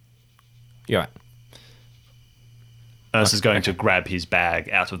right. Ernest is going to grab his bag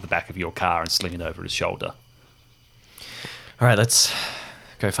out of the back of your car and sling it over his shoulder. All right, let's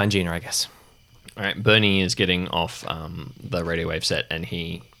go find Gina, I guess. All right, Bernie is getting off the radio wave set, and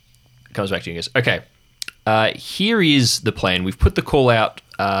he comes back to you and goes, okay, here is the plan. We've put the call out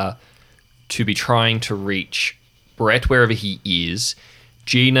to be trying to reach Brett wherever he is.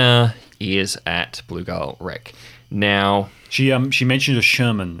 Gina is at Blue Gull Wreck. Now... She mentioned a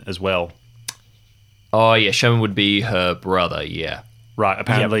Sherman as well. Oh, yeah, Sherman would be her brother, yeah. Right,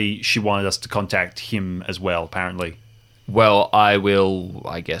 apparently she wanted us to contact him as well, apparently. Well, I will,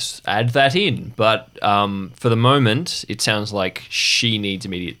 I guess, add that in. But for the moment, it sounds like she needs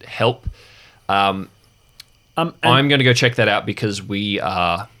immediate help. I'm going to go check that out because we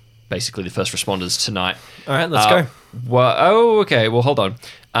are basically the first responders tonight. All right, let's go. Well, okay. Well, hold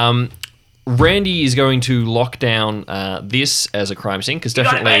on. Randy is going to lock down this as a crime scene because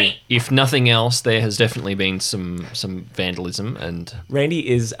definitely, if nothing else, there has definitely been some vandalism and... Randy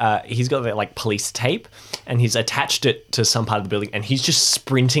is, he's got like police tape and he's attached it to some part of the building and he's just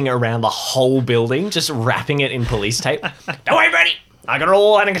sprinting around the whole building, just wrapping it in police tape. Don't worry, Bernie. I got it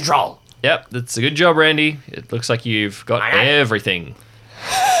all under control. Yep, that's a good job, Randy. It looks like you've got everything.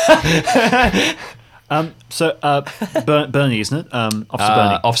 Bernie, isn't it? Officer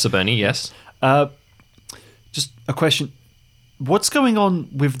Bernie. Officer Bernie, yes. Just a question. What's going on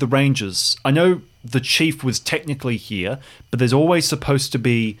with the Rangers? I know the chief was technically here, but there's always supposed to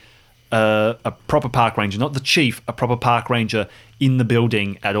be a proper park ranger, not the chief, a proper park ranger in the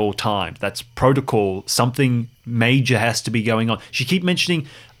building at all times. That's protocol. Something major has to be going on. She keep mentioning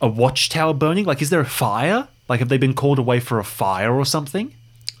a watchtower burning. Like, is there a fire? Like, have they been called away for a fire or something?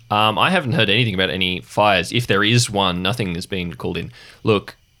 I haven't heard anything about any fires. If there is one, nothing has been called in.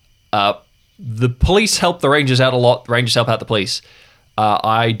 Look, the police help the Rangers out a lot. The Rangers help out the police.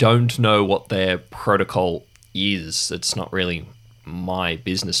 I don't know what their protocol is. It's not really my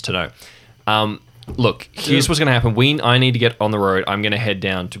business to know. Look, here's what's going to happen. I need to get on the road. I'm going to head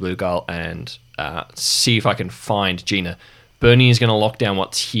down to Blue Gull and see if I can find Gina. Bernie is going to lock down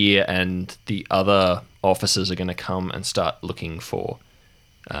what's here, and the other officers are going to come and start looking for...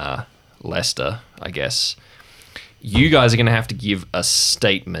 Lester, I guess. you guys are going to have to give a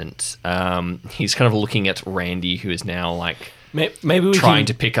statement. He's kind of looking at Randy, who is now like Maybe we trying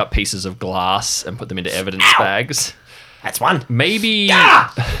to pick up pieces of glass and put them into evidence bags. That's one. Maybe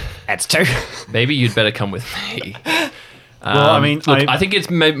That's two. maybe you'd better come with me. Well, I mean, look, I think it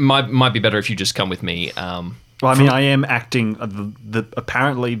might be better if you just come with me. Well, I mean, I am acting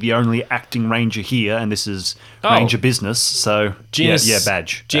apparently the only acting ranger here, and this is ranger business. So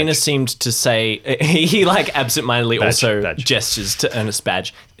badge. Gina seemed to say he like absentmindedly also badge. gestures to Ernest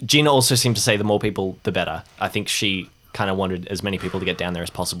badge. Gina also seemed to say the more people, the better. I think she kind of wanted as many people to get down there as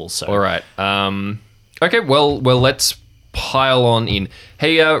possible. So All right. Okay. Well, let's pile on in.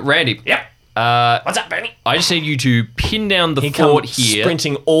 Hey, Randy. Yep. What's up, Bernie? I just need you to pin down the he fort comes here.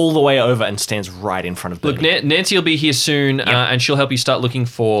 sprinting all the way over and stands right in front of Look, Bernie. Nancy will be here soon, and she'll help you start looking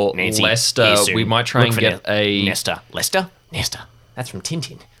for Nancy, Lester. here soon. We might try and get a. Nesta. Lester? Nesta. That's from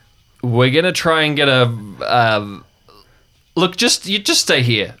Tintin. We're gonna try and get a. Look, you just stay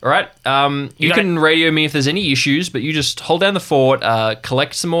here, all right? You got can radio me if there's any issues, but you just hold down the fort,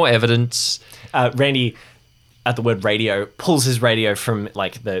 collect some more evidence. Randy, at the word radio, pulls his radio from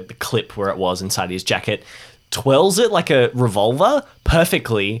like the clip where it was inside his jacket, twirls it like a revolver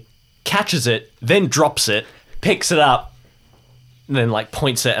perfectly, catches it, then drops it, picks it up, and then like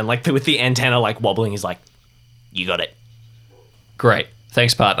points it, and like with the antenna like wobbling, he's like, You got it. Great,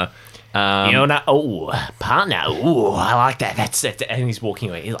 thanks, partner. Partner. Ooh, I like that. That's and he's walking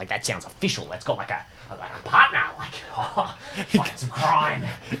away. He's like, that sounds official. Let's go like a partner. Like some crime.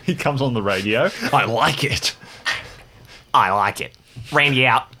 He comes on the radio. I like it. I like it. Randy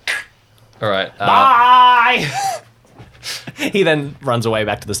out. All right. Bye. he then runs away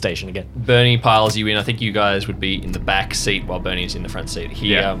back to the station again. Bernie piles you in. I think you guys would be in the back seat while Bernie is in the front seat.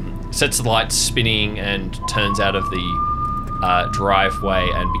 He sets the lights spinning and turns out of the driveway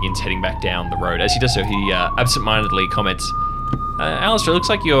and begins heading back down the road. As he does so, he absentmindedly comments, Allister, looks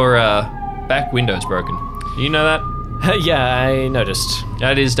like your back window's broken. You know that? Yeah, I noticed.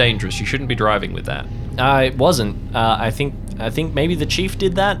 That is dangerous. You shouldn't be driving with that. It wasn't. I think maybe the chief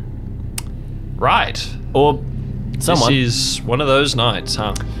did that, Right. or someone. This is one of those nights,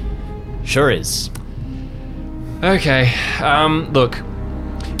 huh? Sure is. Okay. Look.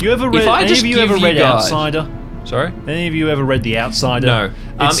 You ever If read? I Any just of you give ever you read guys- Outsider? Sorry? Any of you ever read The Outsider? No.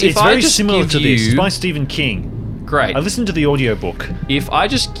 It's If I very just similar give to this. It's you- by Stephen King. Great. I listened to the audiobook. If I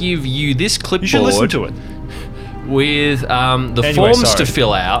just give you this clipboard You should listen to it. with the Anyway, forms sorry. to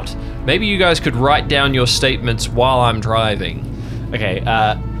fill out, maybe you guys could write down your statements while I'm driving. Okay,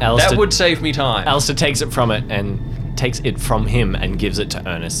 Allister, That would save me time. Allister takes it from him and gives it to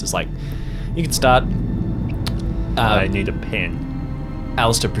Ernest. It's like, you can start. I need a pen.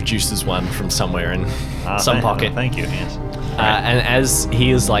 Allister produces one from somewhere in some pocket. Thank you, yes. And as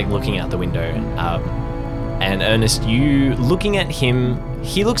he is like looking out the window, and Ernest, you looking at him,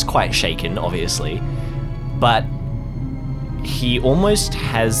 he looks quite shaken, obviously, but he almost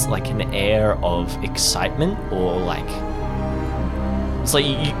has like an air of excitement, or like, it's like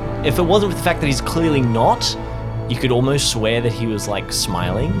if it wasn't for the fact that he's clearly not, you could almost swear that he was like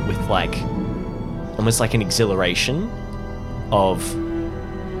smiling with like almost like an exhilaration of.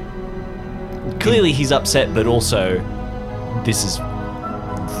 Clearly he's upset, but also this is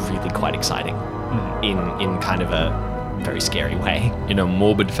really quite exciting in kind of a very scary way. In a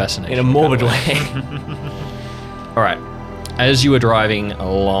morbid fascination. In a morbid way. All right. As you are driving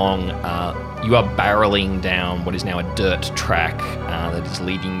along, you are barreling down what is now a dirt track that is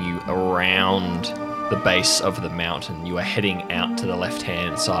leading you around the base of the mountain. You are heading out to the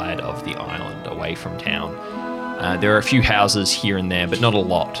left-hand side of the island, away from town. There are a few houses here and there, but not a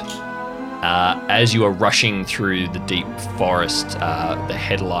lot. As you are rushing through the deep forest, the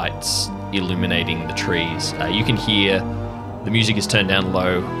headlights illuminating the trees, you can hear the music is turned down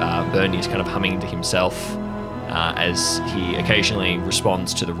low. Bernie is kind of humming to himself as he occasionally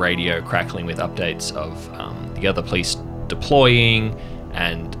responds to the radio, crackling with updates of the other police deploying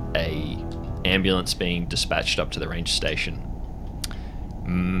and a ambulance being dispatched up to the ranger station.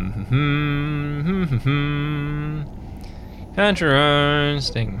 Country roads,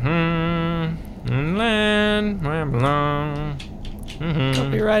 take land where I belong.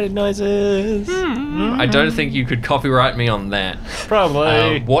 Copyrighted noises. I don't think you could copyright me on that.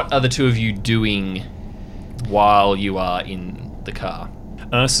 Probably. What are the two of you doing while you are in the car?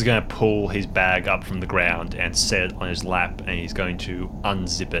 Ernest is going to pull his bag up from the ground and set it on his lap, and he's going to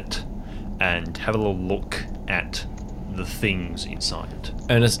unzip it and have a little look at the things inside it.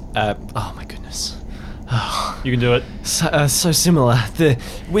 Ernest, oh my goodness. You can do it. So similar.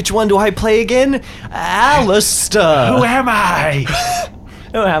 Which one do I play again? Allister. Who am I?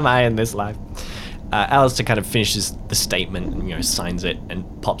 Who am I in this life? Allister kind of finishes the statement and, signs it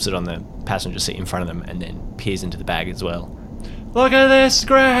and pops it on the passenger seat in front of them and then peers into the bag as well. Look at this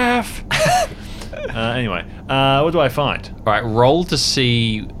graph! Anyway, what do I find? All right, roll to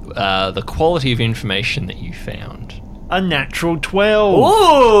see the quality of information that you found. A natural 12.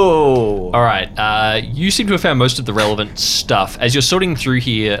 Whoa! All right, you seem to have found most of the relevant stuff. As you're sorting through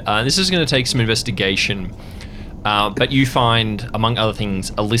here, this is going to take some investigation, but you find, among other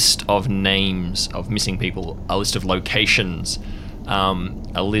things, a list of names of missing people, a list of locations,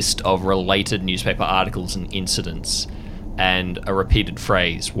 a list of related newspaper articles and incidents, and a repeated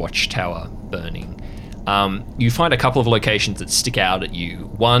phrase, watchtower burning. You find a couple of locations that stick out at you.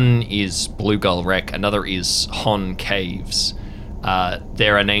 One is Blue Gull Wreck, another is Hon Caves.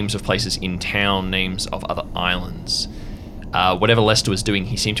 There are names of places in town, names of other islands. Whatever Lester was doing,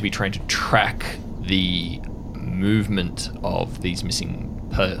 he seemed to be trying to track the movement of these missing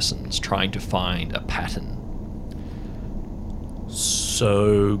persons, trying to find a pattern.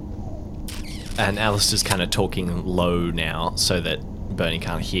 So... And Allister's kind of talking low now so that Bernie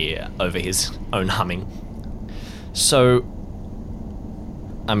can't hear over his own humming. So,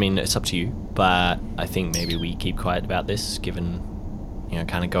 I mean, it's up to you, but I think maybe we keep quiet about this, given,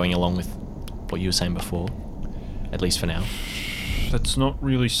 kind of going along with what you were saying before, at least for now. That's not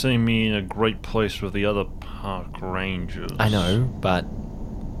really seeing me in a great place with the other park rangers. I know, but...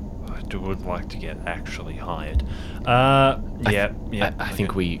 I would like to get actually hired. I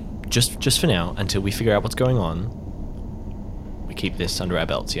think we... Just for now, until we figure out what's going on, we keep this under our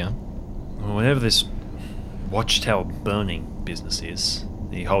belts, yeah? Well, whatever this watchtower burning business is,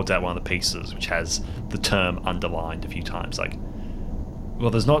 he holds out one of the pieces which has the term underlined a few times.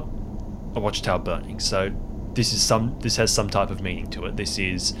 There's not a watchtower burning, so this has some type of meaning to it.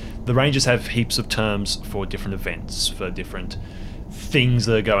 The Rangers have heaps of terms for different events, for different things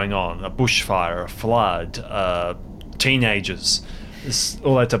that are going on. A bushfire, a flood, teenagers,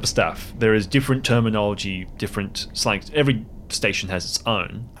 all that type of stuff. There is different terminology, different slang. Every station has its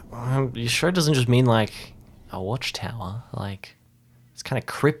own. You sure it doesn't just mean a watchtower? It's kind of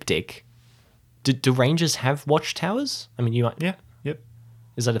cryptic. Do rangers have watchtowers? I mean, you might... Yeah, yep.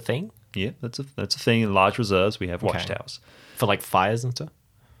 Is that a thing? Yeah, that's a thing. In large reserves, we have watchtowers. For fires and stuff?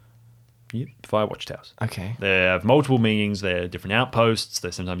 Yep, fire watchtowers. Okay. They have multiple meanings. They're different outposts.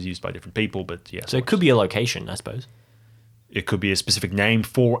 They're sometimes used by different people, but yeah. So it could be a location, I suppose. It could be a specific name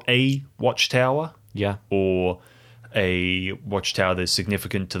for a watchtower. Yeah. Or a watchtower that's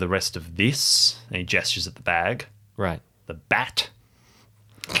significant to the rest of this. And he gestures at the bag. Right. The bat.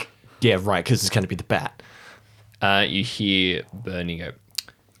 Yeah, right, because it's going to be the bat. You hear Bernie go,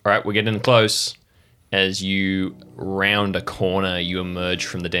 all right, we're getting close. As you round a corner, you emerge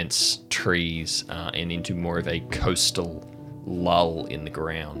from the dense trees and into more of a coastal lull in the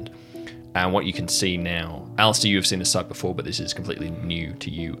ground. And what you can see now, Allister, you have seen this site before, but this is completely new to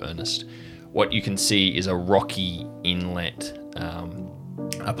you, Ernest. What you can see is a rocky inlet,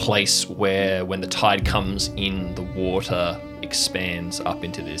 a place where when the tide comes in, the water expands up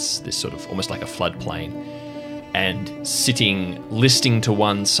into this sort of almost like a floodplain. And listing to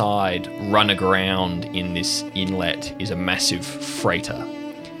one side, run aground in this inlet, is a massive freighter.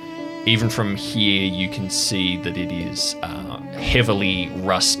 Even from here, you can see that it is heavily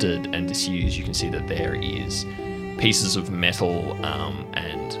rusted and disused. You can see that there is pieces of metal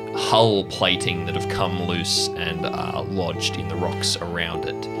and hull plating that have come loose and are lodged in the rocks around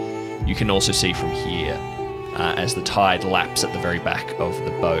it. You can also see from here, as the tide laps at the very back of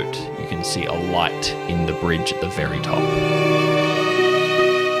the boat, you can see a light in the bridge at the very top.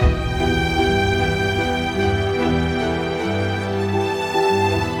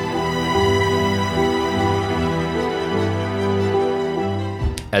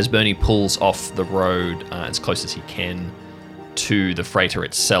 As Bernie pulls off the road as close as he can to the freighter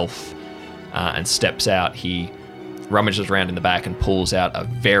itself and steps out, he rummages around in the back and pulls out a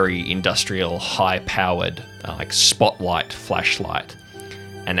very industrial, high-powered spotlight flashlight.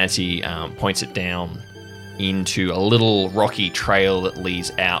 And as he points it down into a little rocky trail that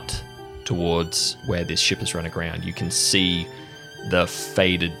leads out towards where this ship has run aground, you can see the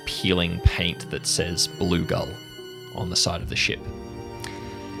faded, peeling paint that says Blue Gull on the side of the ship.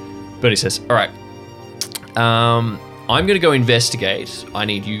 Bernie says, all right, I'm going to go investigate. I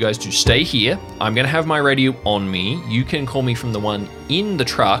need you guys to stay here. I'm going to have my radio on me. You can call me from the one in the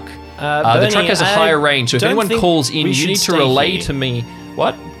truck. Bernie, the truck has a higher range, so if anyone calls in, you need to relay to me.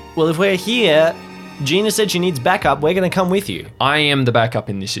 What? Well, if we're here, Gina said she needs backup. We're going to come with you. I am the backup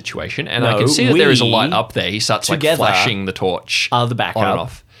in this situation, and I can see that there is a light up there. He starts flashing the torch are the backup. On and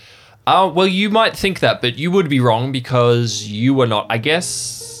off. Well, you might think that, but you would be wrong because you were not, I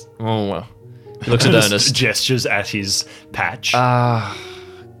guess... Oh, well. He looks at Ernest. Gestures at his patch.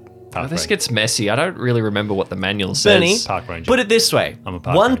 This gets messy. I don't really remember what the manual says. Bernie, Park ranger. put it this way. I'm a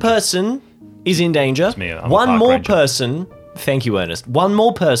park One ranger. person is in danger. me, I'm a One park more ranger. person. Thank you, Ernest. One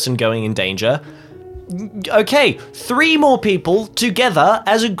more person going in danger. Okay, 3 more people together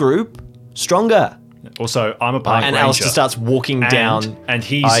as a group, stronger. Also, I'm a park And ranger. Allister starts walking down. And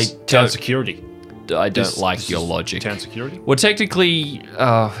he's I town don't- security. I don't This- like this your is logic. Town security? Well, technically,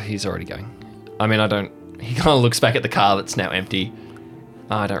 he's already going. I mean, I don't. He kind of looks back at the car that's now empty.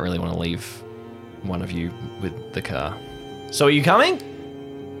 I don't really want to leave one of you with the car. So are you coming?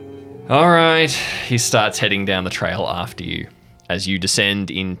 All right. He starts heading down the trail after you as you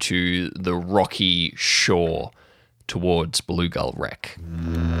descend into the rocky shore towards Blue Gull Wreck.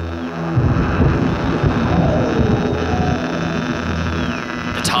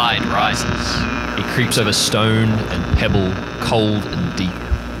 The tide rises. It creeps over stone and pebble, cold and deep.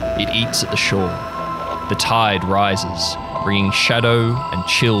 It eats at the shore. The tide rises, bringing shadow and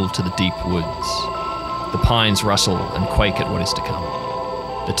chill to the deep woods. The pines rustle and quake at what is to come.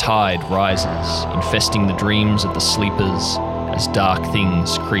 The tide rises, infesting the dreams of the sleepers as dark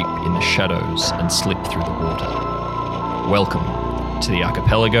things creep in the shadows and slip through the water. Welcome to the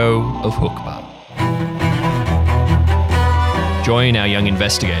archipelago of Hookba. Join our young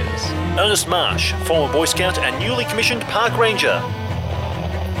investigators, Ernest Marsh, former Boy Scout and newly commissioned Park Ranger.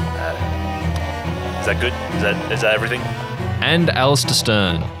 Is that good? Is that everything? and Allister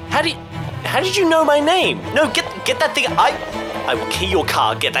Stern. How did you know my name? No, get that thing. I will key your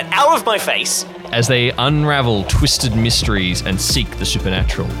car. Get that out of my face. As they unravel twisted mysteries and seek the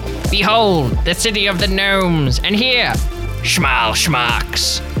supernatural. Behold, the city of the gnomes, and here, Schmal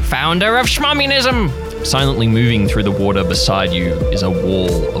Schmarks, founder of Schmommunism. Silently moving through the water beside you is a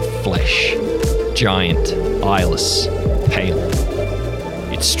wall of flesh. Giant, eyeless, pale.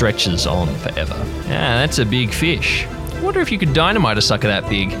 It stretches on forever. Ah, that's a big fish. I wonder if you could dynamite a sucker that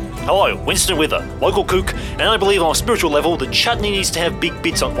big. Hello, Winston Wither, local kook, and I believe on a spiritual level the chutney needs to have big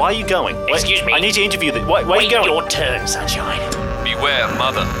bits on. Why are you going? Excuse me. I need to interview the. Why are you Wait going? your turn, sunshine. Beware,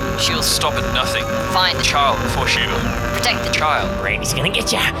 mother. She'll stop at nothing. Find the Child before she will. protect the Child. Randy's gonna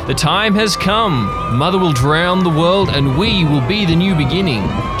get ya. The time has come. Mother will drown the world and we will be the new beginning.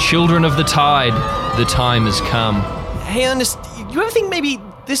 Children of the tide, the time has come. Hey, Ernest, you ever think maybe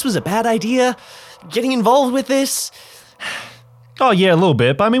this was a bad idea? Getting involved with this? Oh yeah, a little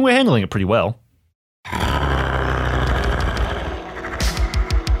bit, but I mean we're handling it pretty well.